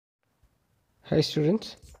Hi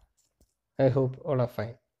students, I hope all are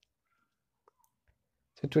fine.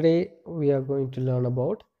 So today we are going to learn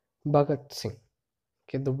about Bhagat Singh,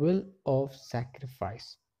 okay, the will of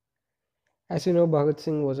sacrifice. As you know, Bhagat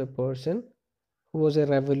Singh was a person who was a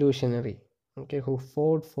revolutionary, okay, who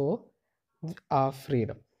fought for our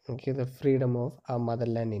freedom, okay, the freedom of our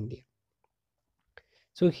motherland India.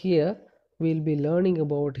 So here we'll be learning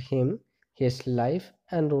about him, his life,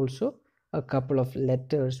 and also a couple of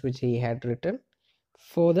letters which he had written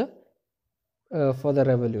for the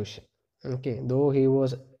revolution. Okay, though he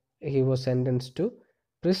was sentenced to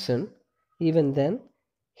prison, even then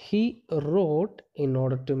he wrote in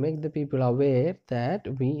order to make the people aware that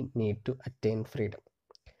we need to attain freedom.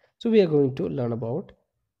 So we are going to learn about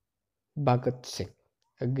Bhagat Singh,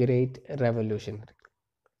 a great revolutionary.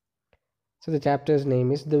 So the chapter's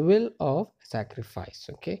name is The Will of Sacrifice.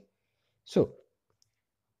 Okay, so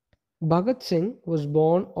Bhagat Singh was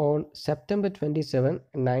born on September 27,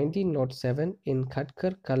 1907 in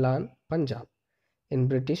Khatkar Kalan, Punjab, in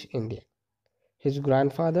British India. His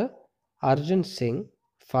grandfather Arjun Singh,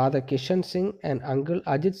 father Kishan Singh, and uncle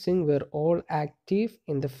Ajit Singh were all active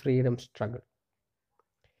in the freedom struggle.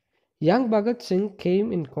 Young Bhagat Singh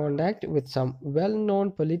came in contact with some well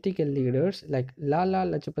known political leaders like Lala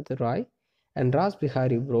Lajpat Rai and Ras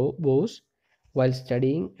Bihari Bose while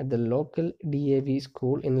studying at the local DAV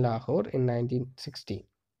school in Lahore in 1916.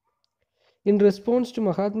 In response to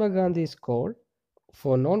Mahatma Gandhi's call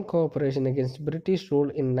for non cooperation against British rule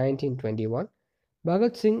in 1921,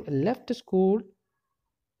 Bhagat Singh left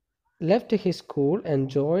his school and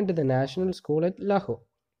joined the National School at Lahore.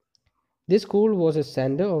 This school was a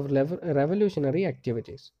center of revolutionary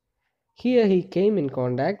activities. Here he came in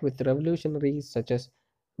contact with revolutionaries such as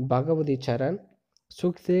Bhagavati Charan,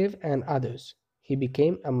 Sukhdev, and others. He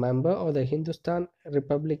became a member of the Hindustan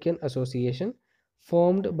Republican Association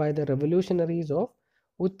formed by the revolutionaries of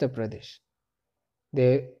Uttar Pradesh.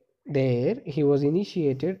 There, there he was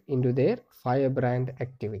initiated into their firebrand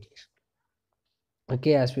activities.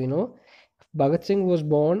 Okay, as we know, Bhagat Singh was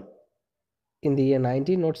born in the year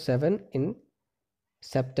 1907 in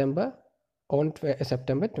September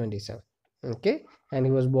September 27. Okay, and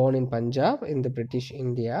he was born in Punjab in the British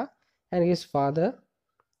India, and his father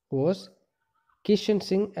was Kishan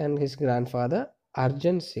Singh and his grandfather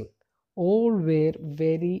Arjan Singh. All were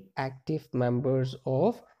very active members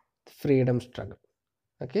of the freedom struggle.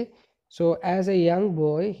 Okay, so as a young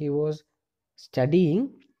boy, studying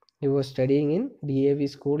he was studying in DAV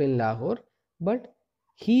school in Lahore, but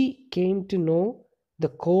he came to know the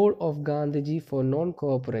call of Gandhiji for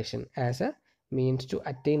non-cooperation as a means to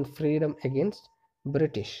attain freedom against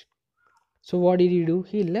British. So what did he do?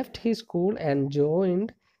 He left his school and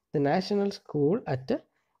joined the national school at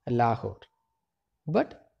Lahore.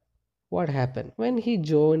 But what happened when he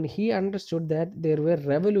joined? He understood that there were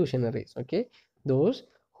revolutionaries, okay, those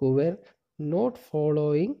who were not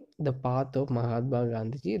following the path of Mahatma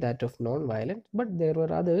Gandhi, that of non-violence, but there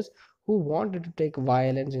were others who wanted to take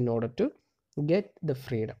violence in order to get the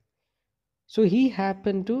freedom. So he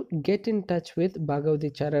happened to get in touch with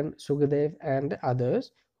Bhagavati Charan, Sukhdev, and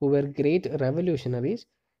others who were great revolutionaries.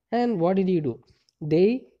 And what did he do?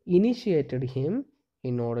 They initiated him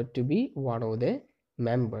in order to be one of the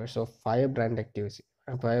members of firebrand activities.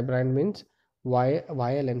 Firebrand means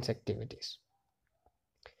violence activities.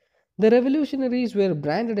 The revolutionaries were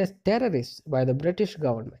branded as terrorists by the British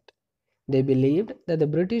government. They believed that the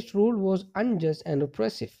British rule was unjust and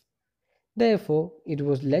oppressive. Therefore, it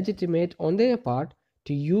was legitimate on their part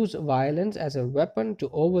to use violence as a weapon to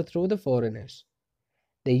overthrow the foreigners.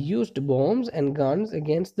 They used bombs and guns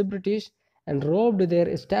against the British and robbed their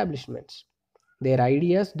establishments. Their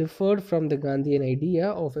ideas differed from the Gandhian idea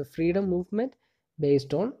of a freedom movement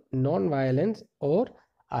based on non-violence or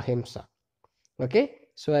ahimsa. Okay,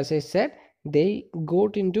 so as I said, they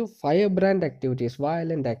got into firebrand activities,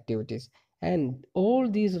 violent activities, and all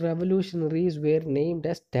these revolutionaries were named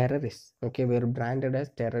as terrorists. Okay, were branded as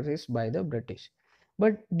terrorists by the British.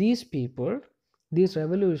 But these people, these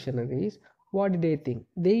revolutionaries, what did they think?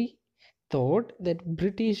 They thought that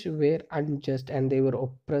British were unjust and they were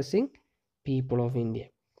oppressing people of India.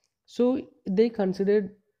 So they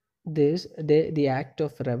considered the act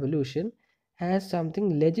of revolution as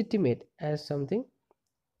something legitimate, as something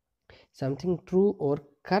true or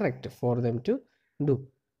correct for them to do,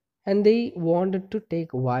 and they wanted to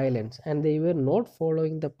take violence, and they were not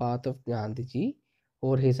following the path of Gandhiji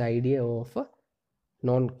or his idea of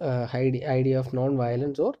idea of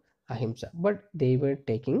non-violence or ahimsa, but they were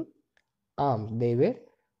taking arms.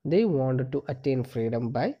 They wanted to attain freedom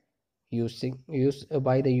by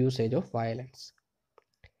by the usage of violence.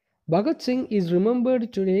 Bhagat Singh is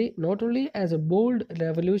remembered today not only as a bold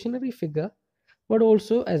revolutionary figure but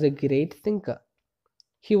also as a great thinker.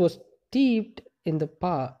 He was steeped in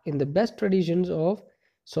the best traditions of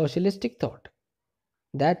socialistic thought.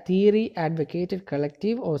 That theory advocated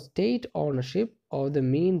collective or state ownership of the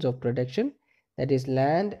means of production, that is,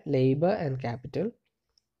 land, labor, and capital.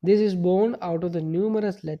 This is born out of the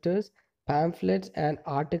numerous letters, pamphlets, and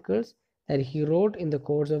articles that he wrote in the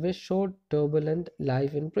course of a short, turbulent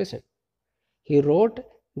life in prison. He wrote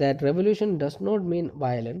that revolution does not mean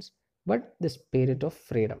violence, but the spirit of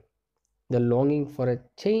freedom, the longing for a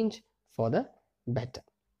change for the better.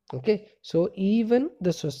 Okay, so even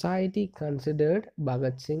the society considered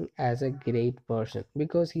Bhagat Singh as a great person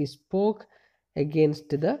because he spoke against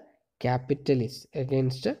the capitalists,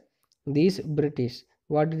 against these British.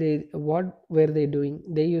 What were they doing?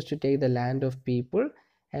 They used to take the land of people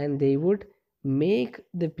and they would make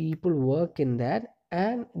the people work in that,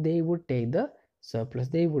 and they would take the surplus,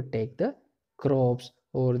 they would take the crops,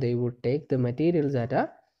 or they would take the materials that are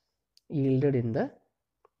yielded in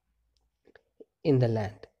the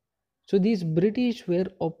land. So these British were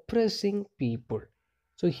oppressing people.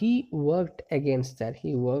 So he worked against that.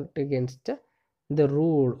 He worked against the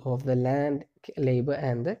rule of the land, labor,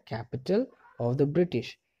 and the capital of the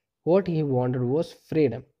British. What he wanted was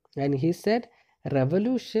freedom. And he said,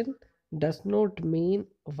 revolution does not mean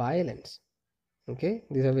violence. Okay,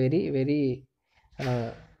 these are very, very,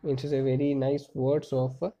 which is a very nice words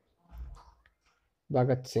of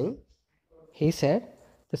Bhagat Singh. He said,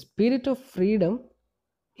 the spirit of freedom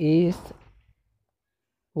is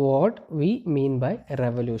what we mean by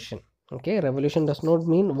revolution. Okay, revolution does not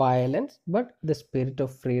mean violence but the spirit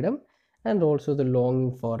of freedom and also the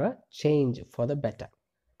longing for a change for the better.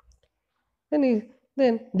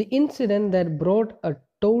 Then the incident that brought a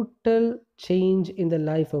total change in the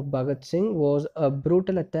life of Bhagat Singh was a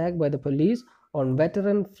brutal attack by the police on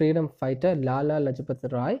veteran freedom fighter Lala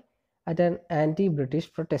Lajpat Rai at an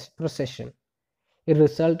anti-British protest procession. It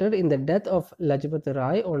resulted in the death of Lajpat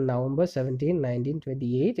Rai on November 17,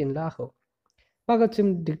 1928 in Lahore. Bhagat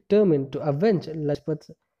Singh determined to avenge Lajpat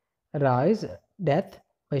Rai's death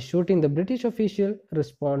by shooting the British official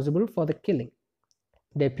responsible for the killing,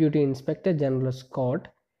 Deputy Inspector General Scott.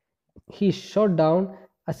 He shot down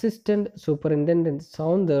Assistant Superintendent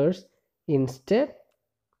Saunders instead,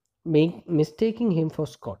 mistaking him for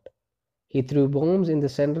Scott. He threw bombs in the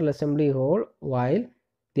Central Assembly Hall while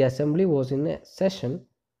the assembly was in a session.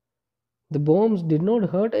 The bombs did not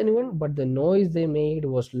hurt anyone, but the noise they made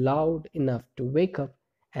was loud enough to wake up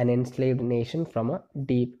an enslaved nation from a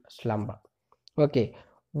deep slumber. Okay,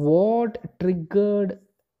 what triggered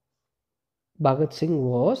Bhagat Singh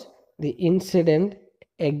was the incident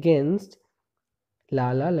against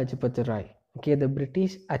Lala Lajpat Rai. Okay, the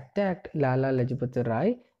British attacked Lala Lajpat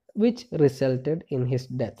Rai, which resulted in his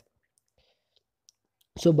death.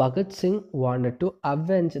 So Bhagat Singh wanted to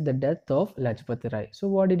avenge the death of Lajpat Rai. So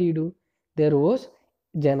what did he do? There was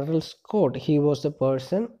General Scott. He was the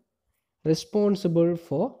person responsible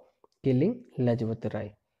for killing Lajpat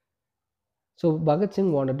Rai. So Bhagat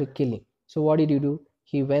Singh wanted to kill him. So what did he do?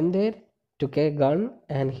 He went there, took a gun,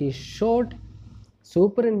 and he shot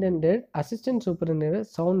Assistant Superintendent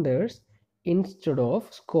Saunders instead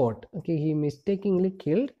of Scott. Okay, he mistakenly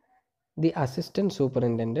killed the Assistant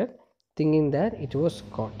Superintendent, thinking that it was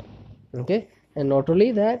Scott. Okay, and not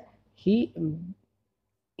only that, he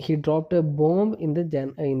dropped a bomb in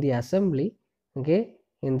the assembly. Okay,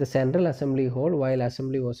 in the Central Assembly Hall while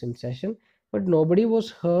assembly was in session, but nobody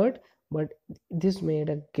was hurt. But this made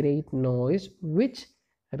a great noise, which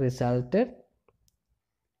resulted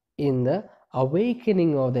in the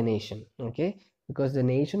awakening of the nation. Okay, because the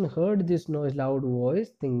nation heard this noise, loud voice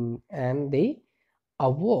thing, and they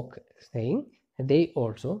awoke, saying they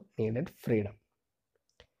also needed freedom.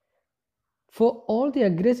 For all the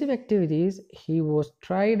aggressive activities, he was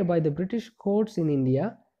tried by the British courts in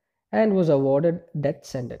India and was awarded death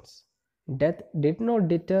sentence. Death did not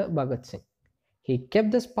deter Bhagat Singh. He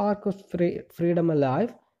kept the spark of freedom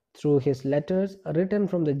alive through his letters written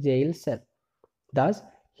from the jail cell. Thus,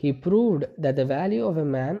 he proved that the value of a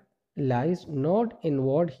man lies not in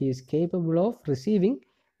what he is capable of receiving,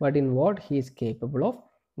 but in what he is capable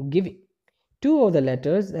of giving. Two of the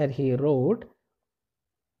letters that he wrote,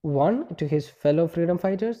 one to his fellow freedom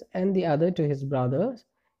fighters and the other to his brothers,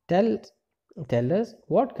 tell us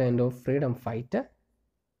what kind of freedom fighter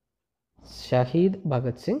Shahid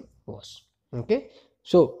Bhagat Singh was. Okay,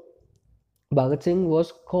 so Bhagat Singh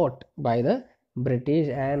was caught by the British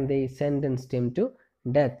and they sentenced him to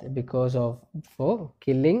death because of for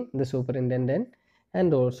killing the superintendent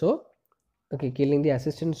and also killing the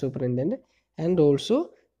assistant superintendent and also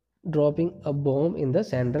dropping a bomb in the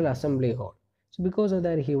Central Assembly Hall. So because of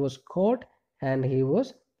that, he was caught and he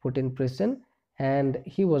was put in prison, and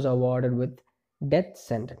he was awarded with death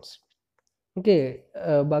sentence. Okay,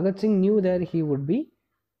 Bhagat Singh knew that he would be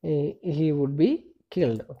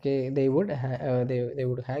killed. Okay, they would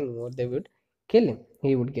hang him, or they would kill him.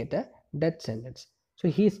 He would get a death sentence. So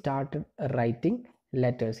he started writing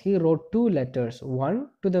letters. He wrote two letters, one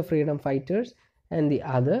to the freedom fighters and the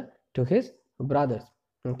other to his brothers.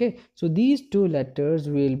 Okay, so these two letters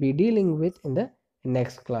we'll be dealing with in the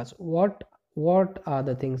next class. What are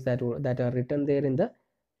the things that are written there in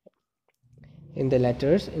the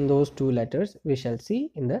letters, in those two letters, we shall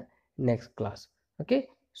see in the next class. Okay,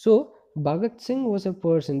 so Bhagat Singh was a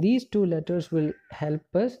person. These two letters will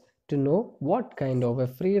help us to know what kind of a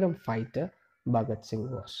freedom fighter Bhagat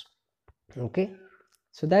Singh was. Okay,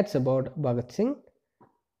 so that's about Bhagat Singh.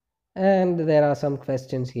 And there are some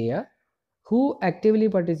questions here. Who actively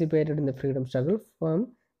participated in the freedom struggle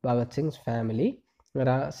from Bhagat Singh's family? There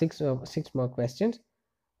are six more questions.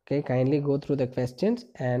 Okay, kindly go through the questions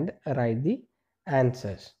and write the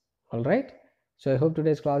answers. All right, so I hope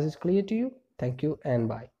today's class is clear to you. Thank you and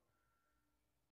bye.